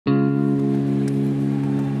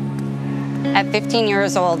At 15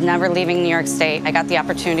 years old, never leaving New York State, I got the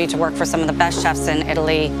opportunity to work for some of the best chefs in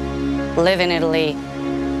Italy, live in Italy,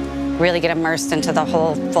 really get immersed into the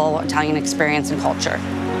whole full Italian experience and culture.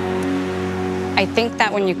 I think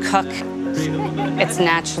that when you cook, it's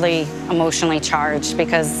naturally emotionally charged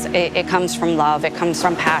because it comes from love, it comes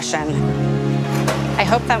from passion. I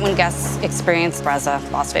hope that when guests experience Brezza,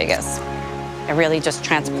 Las Vegas, it really just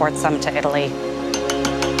transports them to Italy.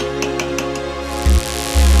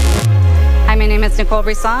 Hi, my name is Nicole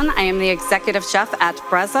Brisson. I am the executive chef at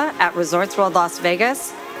Brezza at Resorts World Las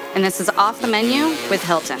Vegas, and this is Off the Menu with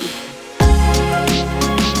Hilton.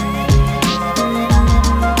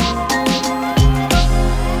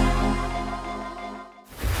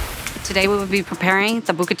 Today we will be preparing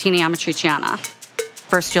the Bucatini amatriciana.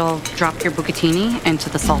 First, you'll drop your bucatini into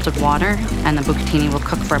the salted water, and the bucatini will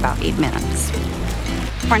cook for about 8 minutes.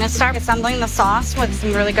 We're going to start assembling the sauce with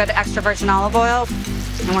some really good extra virgin olive oil,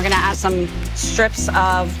 and we're going to add some strips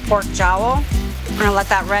of pork jowl. We're going to let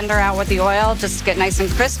that render out with the oil just to get nice and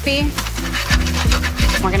crispy.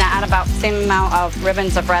 We're going to add about the same amount of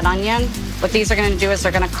ribbons of red onion. What these are going to do is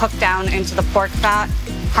they're going to cook down into the pork fat,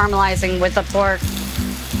 caramelizing with the pork.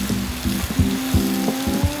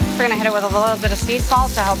 We're going to hit it with a little bit of sea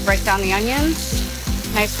salt to help break down the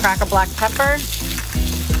onions. Nice crack of black pepper.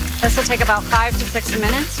 This will take about 5 to 6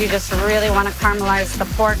 minutes. You just really want to caramelize the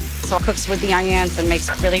pork so it cooks with the onions and makes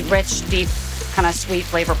a really rich, deep, kind of sweet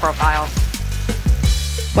flavor profile.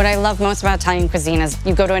 What I love most about Italian cuisine is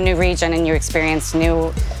you go to a new region and you experience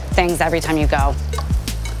new things every time you go.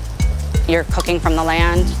 You're cooking from the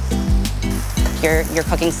land. You're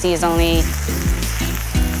cooking seasonally.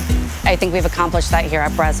 I think we've accomplished that here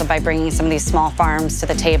at Brezza by bringing some of these small farms to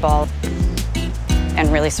the table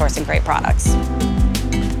and really sourcing great products.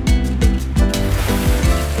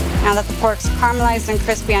 Now that the pork's caramelized and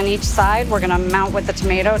crispy on each side, we're going to mount with the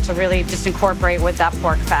tomato to really just incorporate with that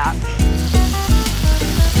pork fat.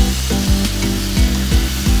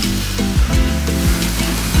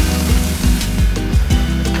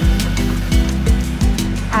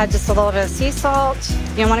 Add just a little bit of sea salt.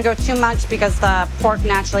 You don't want to go too much because the pork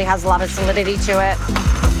naturally has a lot of solidity to it.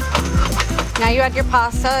 Now you add your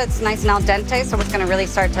pasta. It's nice and al dente, so it's going to really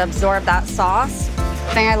start to absorb that sauce.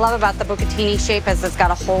 The thing I love about the bucatini shape is it's got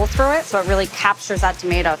a hole through it, so it really captures that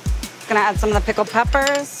tomato. I'm going to add some of the pickled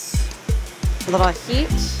peppers, a little heat.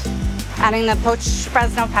 Adding the poached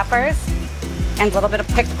Fresno peppers and a little bit of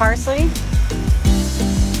picked parsley.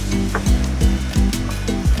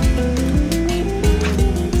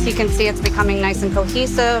 So you can see it's becoming nice and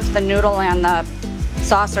cohesive. The noodle and the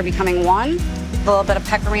sauce are becoming one. A little bit of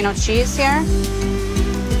pecorino cheese here.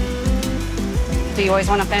 So you always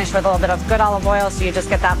want to finish with a little bit of good olive oil so you just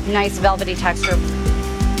get that nice velvety texture.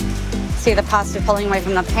 See the pasta pulling away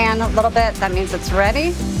from the pan a little bit. That means it's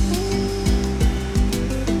ready.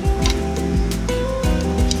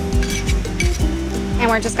 And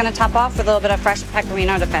we're just going to top off with a little bit of fresh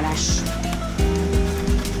pecorino to finish.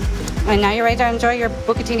 And now you're ready to enjoy your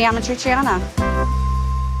Bucatini amatriciana.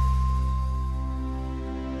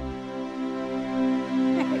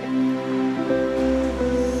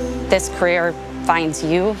 This career finds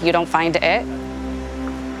you, you don't find it.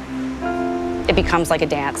 It becomes like a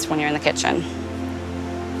dance when you're in the kitchen.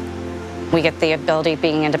 We get the ability of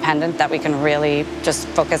being independent, that we can really just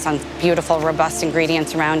focus on beautiful, robust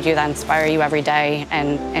ingredients around you that inspire you every day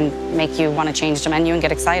and make you want to change the menu and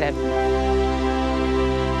get excited.